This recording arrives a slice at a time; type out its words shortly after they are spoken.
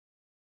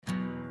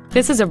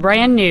This is a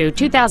brand new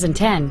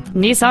 2010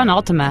 Nissan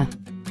Altima.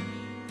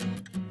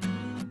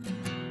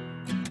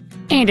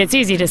 And it's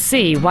easy to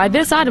see why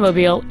this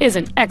automobile is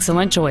an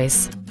excellent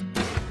choice.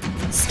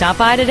 Stop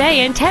by today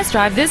and test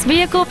drive this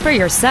vehicle for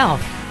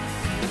yourself.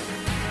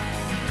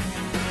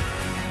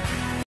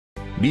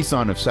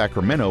 Nissan of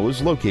Sacramento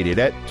is located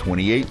at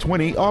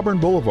 2820 Auburn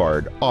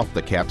Boulevard off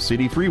the Cap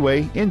City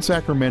Freeway in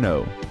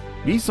Sacramento.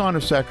 Nissan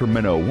of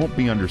Sacramento won't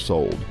be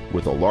undersold.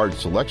 With a large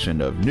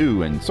selection of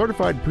new and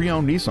certified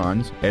pre-owned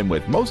Nissans, and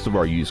with most of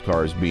our used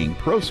cars being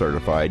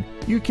pro-certified,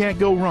 you can't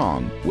go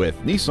wrong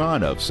with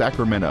Nissan of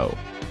Sacramento.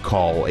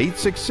 Call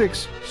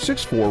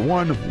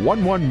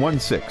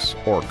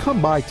 866-641-1116 or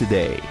come by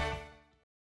today.